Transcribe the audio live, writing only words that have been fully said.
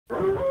Hey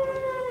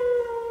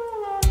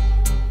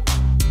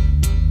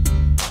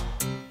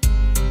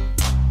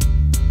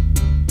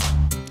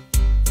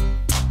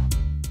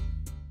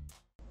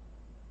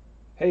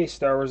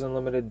Star Wars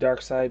Unlimited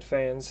Dark Side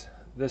fans,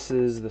 this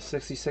is the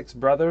 66th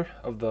brother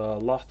of the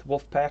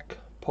Loth-Wolf pack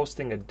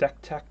posting a deck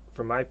tech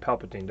for my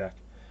Palpatine deck.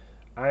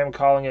 I am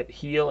calling it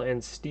Heal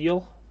and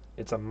Steal.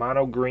 It's a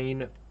mono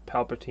green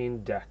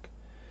Palpatine deck.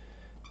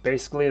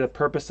 Basically the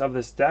purpose of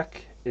this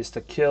deck is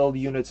to kill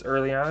units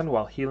early on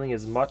while healing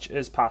as much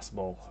as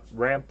possible.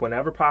 Ramp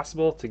whenever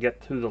possible to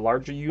get to the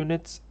larger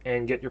units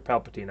and get your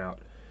Palpatine out.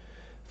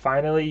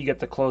 Finally, you get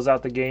to close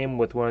out the game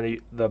with one of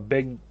the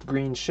big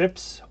green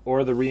ships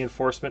or the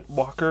reinforcement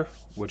walker,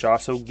 which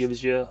also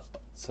gives you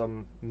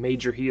some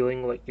major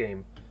healing late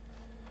game.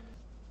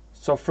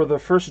 So for the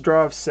first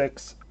draw of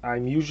 6,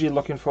 I'm usually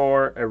looking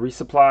for a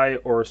resupply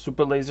or a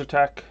super laser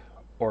tech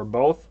or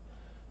both.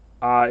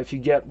 If you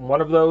get one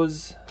of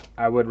those,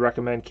 I would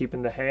recommend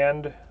keeping the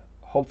hand.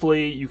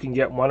 Hopefully you can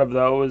get one of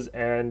those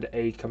and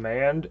a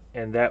command,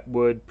 and that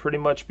would pretty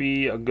much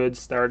be a good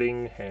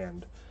starting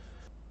hand.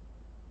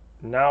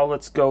 Now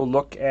let's go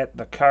look at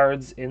the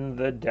cards in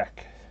the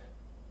deck.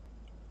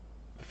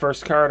 The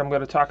first card I'm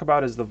going to talk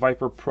about is the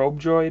Viper Probe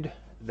Droid.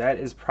 That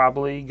is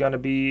probably going to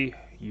be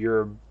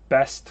your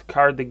best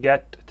card to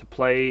get to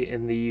play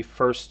in the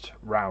first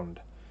round.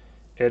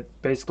 It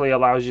basically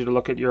allows you to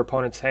look at your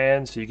opponent's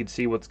hand so you can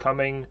see what's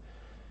coming.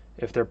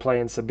 If they're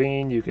playing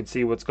Sabine, you can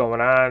see what's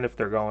going on. If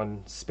they're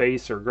going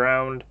space or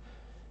ground.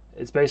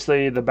 It's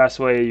basically the best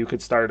way you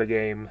could start a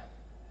game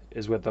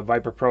is with the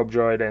Viper Probe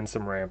Droid and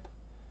some ramp.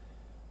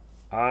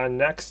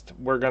 Next,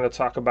 we're going to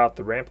talk about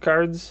the ramp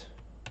cards.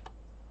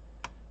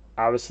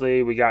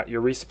 Obviously, we got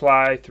your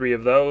resupply, 3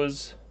 of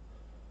those.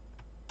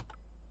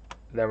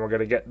 Then we're going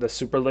to get the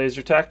super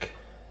laser tech.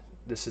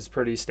 This is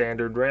pretty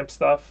standard ramp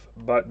stuff,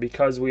 but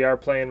because we are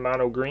playing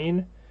mono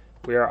green,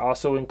 we are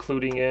also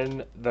including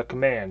in the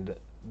command.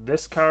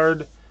 This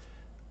card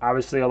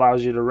obviously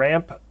allows you to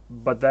ramp,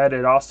 but that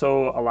it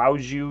also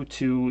allows you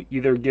to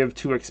either give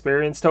 2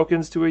 experience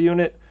tokens to a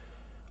unit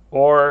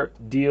or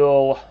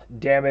deal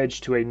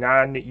damage to a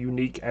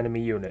non-unique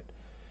enemy unit.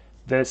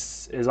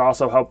 This is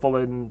also helpful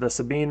in the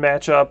Sabine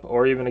matchup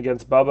or even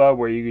against Bubba,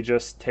 where you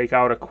just take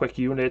out a quick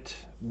unit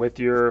with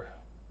your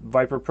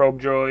Viper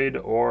Probe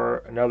Droid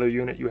or another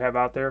unit you have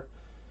out there.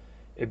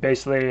 It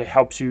basically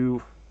helps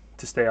you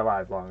to stay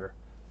alive longer.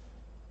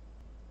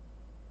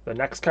 The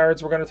next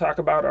cards we're going to talk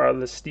about are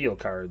the Steel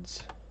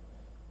cards.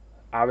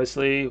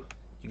 Obviously,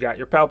 you got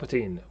your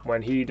Palpatine.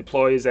 When he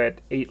deploys at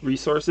 8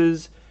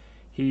 resources,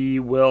 he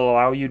will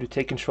allow you to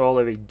take control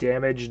of a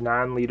damaged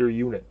non-leader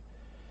unit.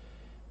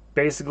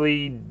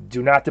 Basically,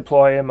 do not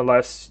deploy him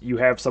unless you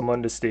have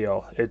someone to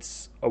steal.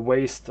 It's a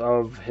waste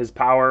of his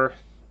power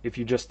if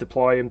you just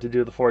deploy him to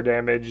do the 4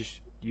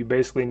 damage. You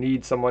basically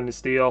need someone to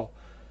steal.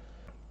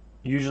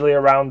 Usually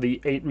around the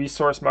 8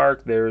 resource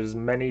mark, there's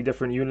many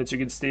different units you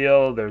can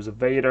steal. There's a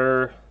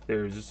Vader,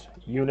 there's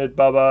Unit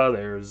Bubba,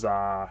 there's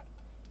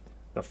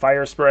the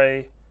Fire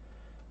Spray,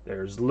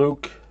 there's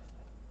Luke.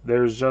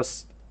 There's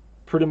just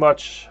pretty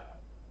much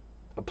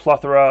a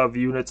plethora of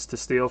units to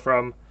steal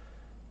from.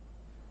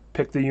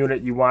 Pick the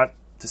unit you want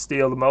to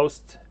steal the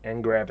most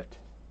and grab it.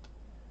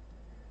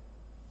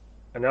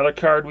 Another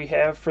card we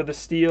have for the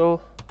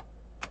steal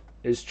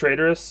is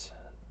Traitorous.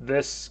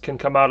 This can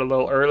come out a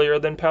little earlier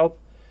than Palp.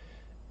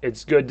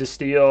 It's good to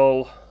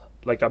steal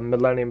like a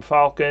Millennium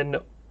Falcon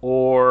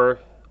or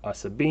a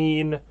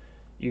Sabine.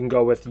 You can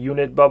go with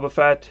Unit Boba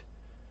Fett.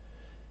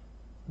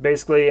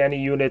 Basically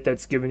any unit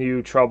that's giving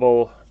you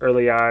trouble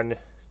early on,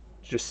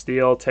 just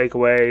steal, take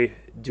away,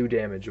 do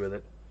damage with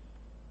it.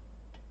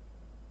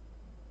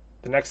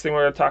 The next thing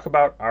we're going to talk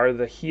about are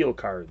the heal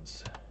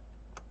cards.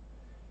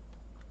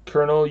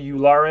 Colonel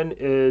Yularen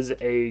is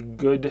a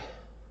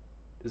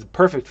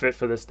perfect fit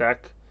for this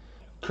deck.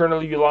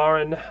 Colonel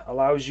Yularen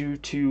allows you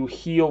to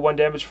heal 1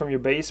 damage from your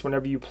base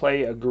whenever you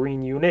play a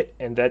green unit,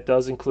 and that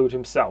does include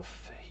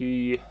himself.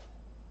 He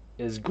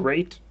is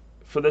great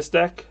for this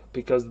deck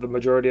because the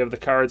majority of the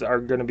cards are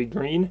going to be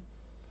green.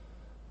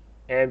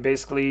 And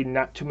basically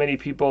not too many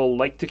people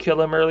like to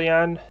kill him early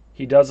on.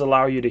 He does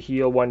allow you to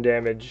heal 1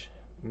 damage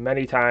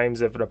many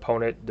times if an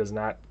opponent does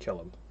not kill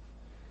him.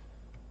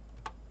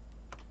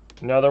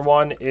 Another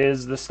one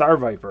is the Star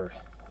Viper.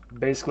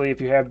 Basically, if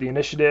you have the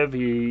initiative,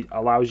 he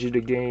allows you to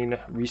gain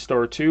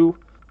Restore 2.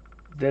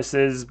 This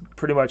is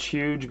pretty much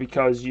huge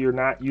because you're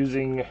not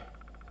using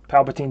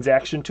Palpatine's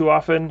action too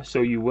often, so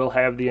you will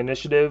have the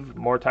initiative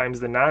more times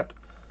than not,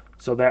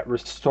 so that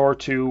Restore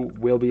 2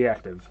 will be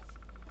active.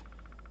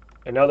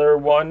 Another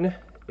one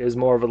is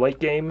more of a late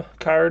game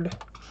card,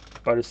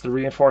 but it's the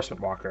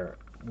Reinforcement Walker.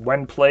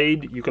 When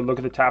played, you can look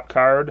at the top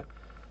card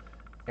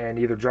and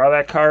either draw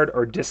that card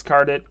or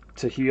discard it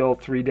to heal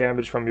 3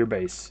 damage from your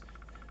base.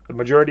 The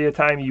majority of the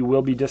time you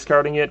will be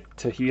discarding it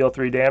to heal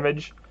 3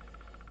 damage.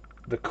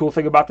 The cool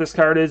thing about this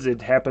card is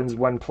it happens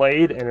when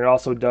played, and it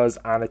also does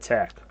on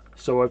attack.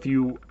 So if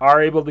you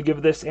are able to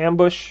give this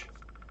ambush,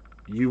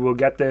 you will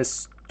get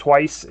this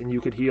twice and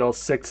you could heal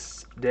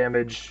 6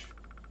 damage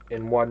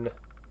in one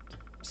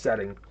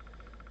setting.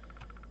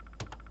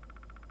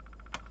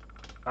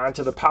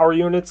 Onto the power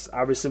units.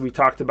 Obviously, we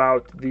talked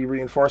about the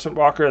Reinforcement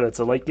Walker. That's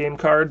a late game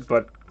card,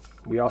 but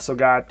we also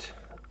got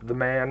the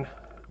man,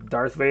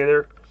 Darth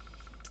Vader.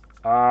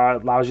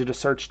 Allows you to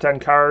search 10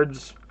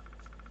 cards,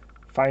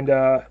 find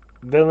a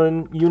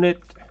villain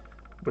unit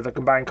with a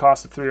combined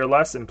cost of 3 or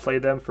less, and play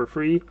them for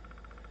free.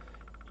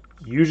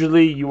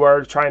 Usually, you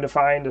are trying to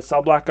find a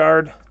cell block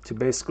guard to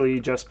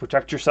basically just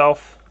protect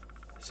yourself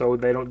so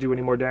they don't do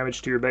any more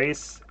damage to your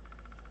base.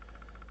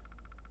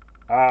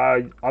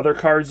 Other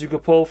cards you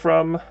could pull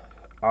from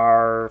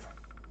are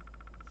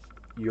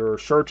your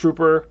Shore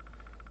Trooper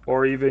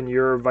or even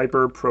your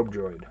Viper Probe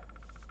Droid.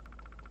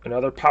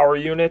 Another power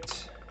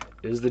unit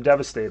is the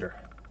Devastator.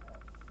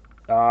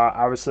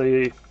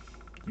 Obviously,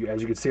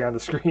 as you can see on the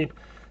screen,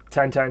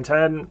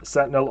 10-10-10,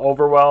 Sentinel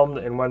overwhelmed,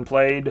 and when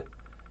played,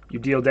 you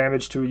deal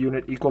damage to a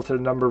unit equal to the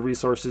number of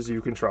resources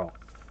you control.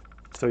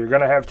 So you're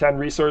going to have 10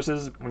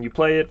 resources when you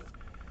play it.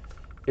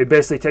 It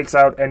basically takes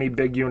out any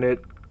big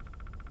unit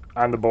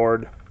on the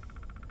board.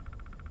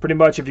 Pretty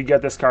much if you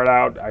get this card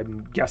out,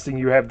 I'm guessing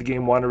you have the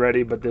game won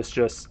already, but this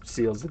just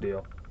seals the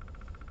deal.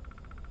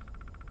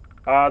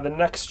 The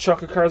next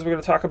chunk of cards we're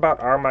going to talk about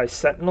are my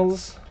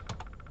Sentinels.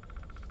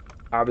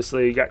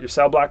 Obviously, you got your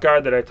Cell Block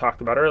Guard that I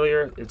talked about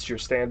earlier. It's your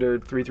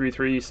standard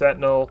 3/3/3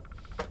 Sentinel.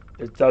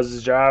 It does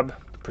its job,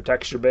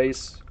 protects your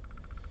base,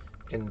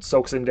 and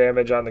soaks in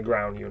damage on the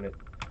ground unit.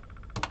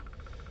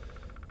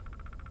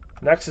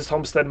 Next is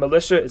Homestead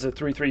Militia. It's a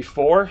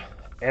 3/3/4.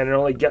 And it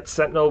only gets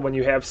Sentinel when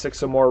you have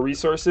 6 or more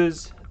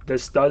resources.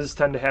 This does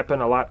tend to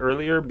happen a lot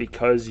earlier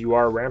because you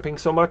are ramping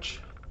so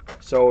much.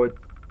 So it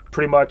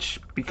pretty much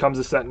becomes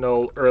a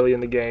Sentinel early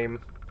in the game.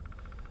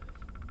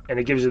 And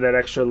it gives you that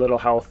extra little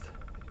health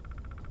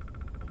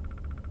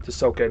to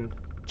soak in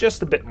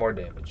just a bit more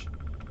damage.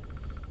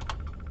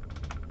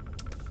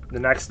 The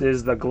next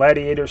is the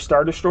Gladiator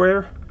Star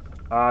Destroyer.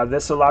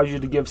 This allows you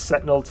to give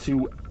Sentinel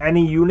to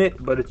any unit,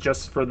 but it's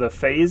just for the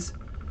phase.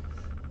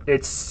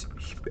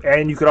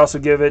 And you could also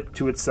give it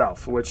to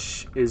itself,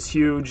 which is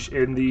huge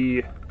in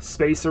the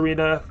space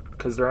arena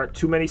because there aren't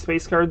too many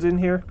space cards in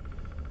here.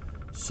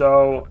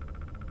 So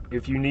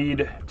if you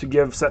need to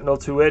give Sentinel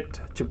to it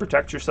to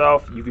protect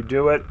yourself, you could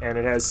do it, and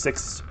it has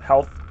 6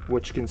 health,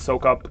 which can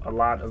soak up a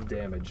lot of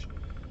damage.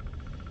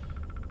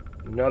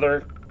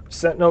 Another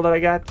Sentinel that I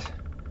got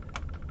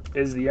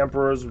is the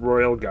Emperor's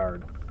Royal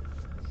Guard.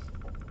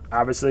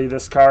 Obviously,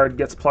 this card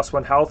gets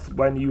 +1 health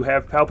when you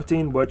have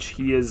Palpatine, which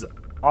he is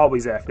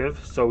always active,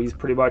 so he's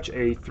pretty much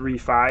a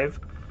 3/5.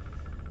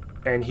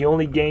 And he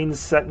only gains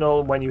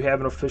Sentinel when you have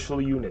an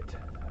official unit.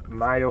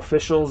 My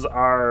officials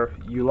are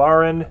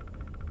Yularen,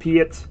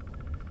 Piet,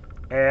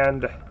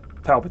 and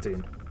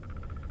Palpatine.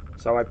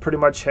 So I pretty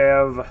much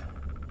have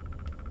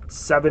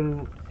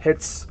 7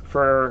 hits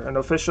for an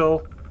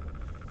official.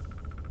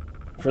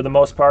 For the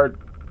most part,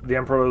 the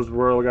Emperor's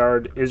Royal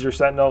Guard is your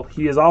Sentinel.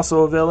 He is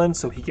also a villain,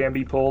 so he can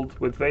be pulled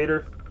with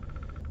Vader.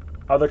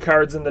 Other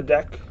cards in the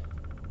deck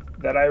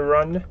that I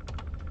run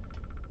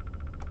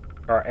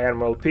are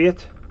Admiral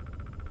Piet.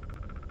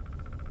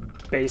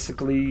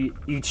 Basically,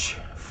 each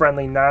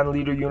friendly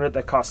non-leader unit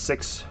that costs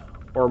 6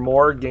 or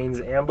more gains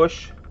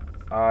Ambush.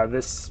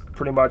 This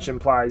pretty much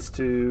implies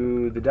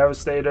to the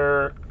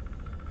Devastator,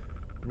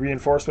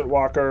 Reinforcement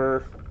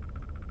Walker,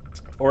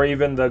 or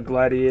even the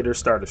Gladiator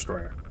Star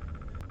Destroyer.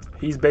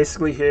 He's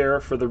basically here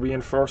for the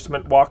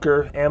Reinforcement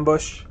Walker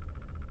ambush,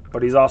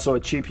 but he's also a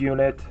cheap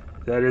unit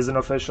that is an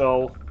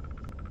official,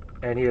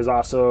 and he is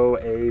also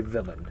a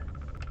villain.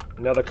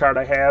 Another card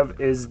I have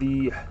is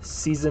the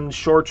Seasoned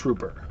Shore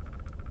Trooper.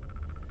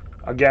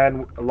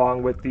 Again,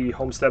 along with the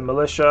Homestead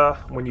Militia,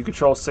 when you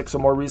control 6 or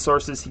more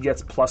resources, he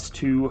gets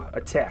 +2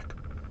 attack.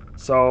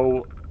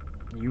 So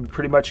you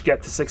pretty much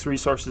get to 6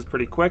 resources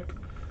pretty quick,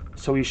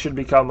 so he should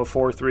become a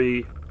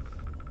 4/3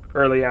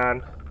 early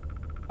on.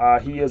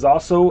 He is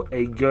also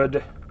a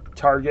good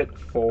target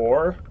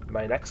for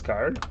my next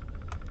card,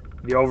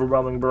 the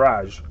Overwhelming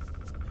Barrage.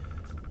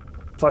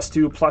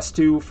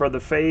 +2/+2 for the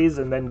phase,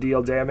 and then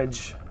deal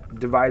damage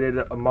divided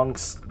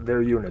amongst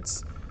their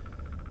units.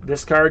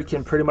 This card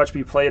can pretty much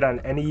be played on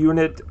any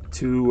unit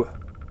to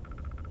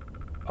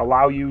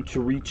allow you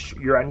to reach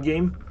your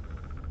endgame.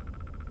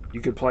 You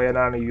could play it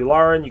on a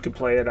Yularen, you could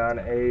play it on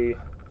a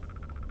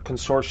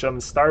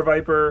Consortium Star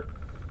Viper,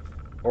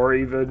 or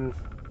even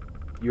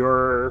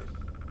your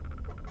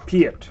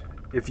Piet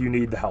if you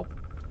need the help.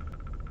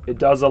 It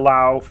does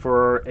allow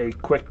for a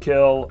quick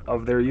kill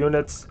of their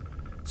units,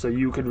 so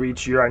you could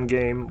reach your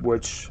endgame,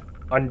 which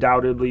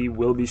undoubtedly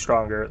will be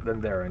stronger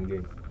than their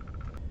endgame.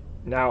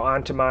 Now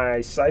onto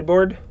my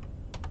sideboard.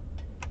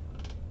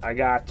 I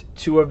got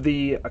 2 of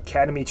the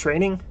Academy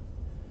Training.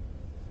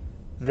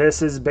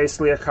 This is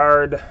basically a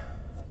card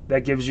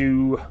that gives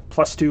you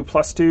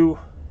 +2/+2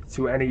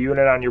 to any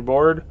unit on your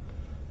board.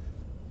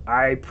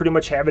 I pretty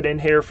much have it in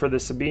here for the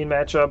Sabine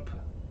matchup.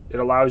 It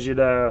allows you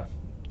to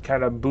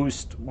kind of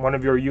boost one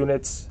of your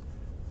units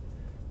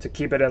to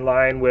keep it in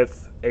line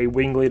with a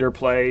wing leader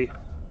play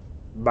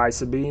by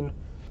Sabine.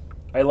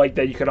 I like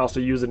that you could also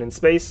use it in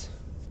space.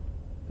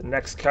 The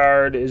next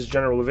card is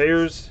General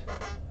Veers.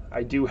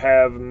 I do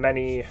have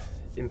many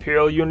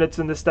Imperial units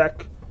in this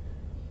deck.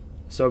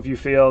 So if you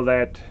feel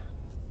that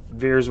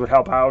Veers would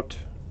help out,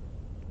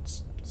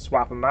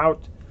 swap them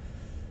out.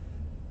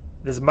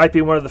 This might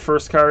be one of the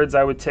first cards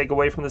I would take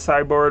away from the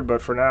sideboard,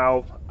 but for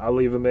now, I'll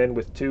leave them in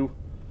with 2.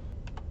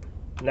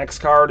 Next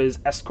card is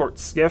Escort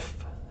Skiff.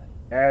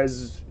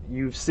 As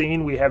you've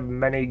seen, we have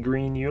many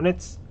green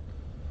units.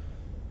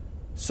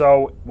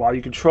 So while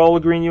you control a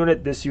green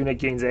unit, this unit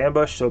gains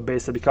ambush, so it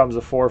basically becomes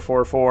a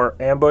 4/4/4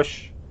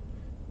 ambush,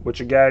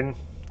 which again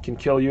can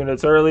kill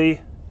units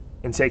early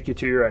and take you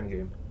to your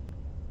endgame.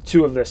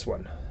 2 of this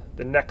one.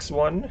 The next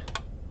one,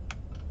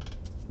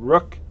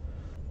 Rook.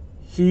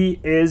 He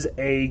is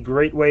a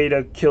great way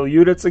to kill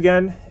units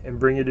again and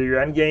bring you to your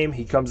endgame.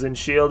 He comes in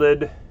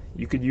shielded.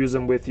 You could use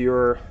him with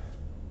your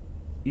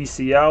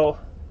ECL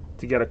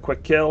to get a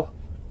quick kill.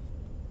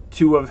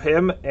 2 of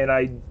him, and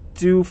I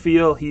do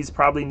feel he's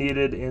probably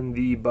needed in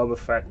the Boba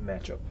Fett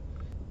matchup.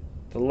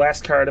 The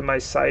last card in my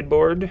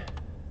sideboard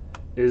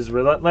is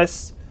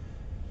Relentless.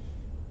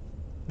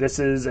 This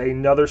is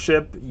another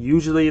ship.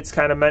 Usually it's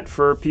kind of meant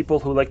for people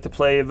who like to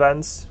play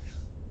events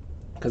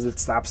because it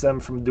stops them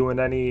from doing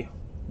any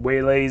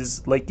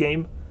waylays late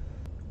game.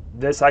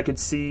 This I could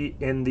see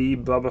in the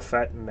Boba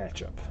Fett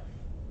matchup.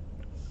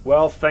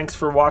 Well, thanks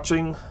for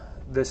watching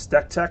this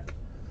deck tech.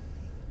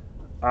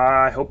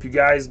 I hope you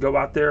guys go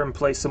out there and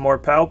play some more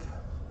Palp,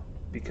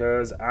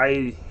 because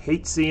I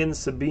hate seeing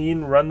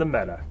Sabine run the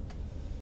meta.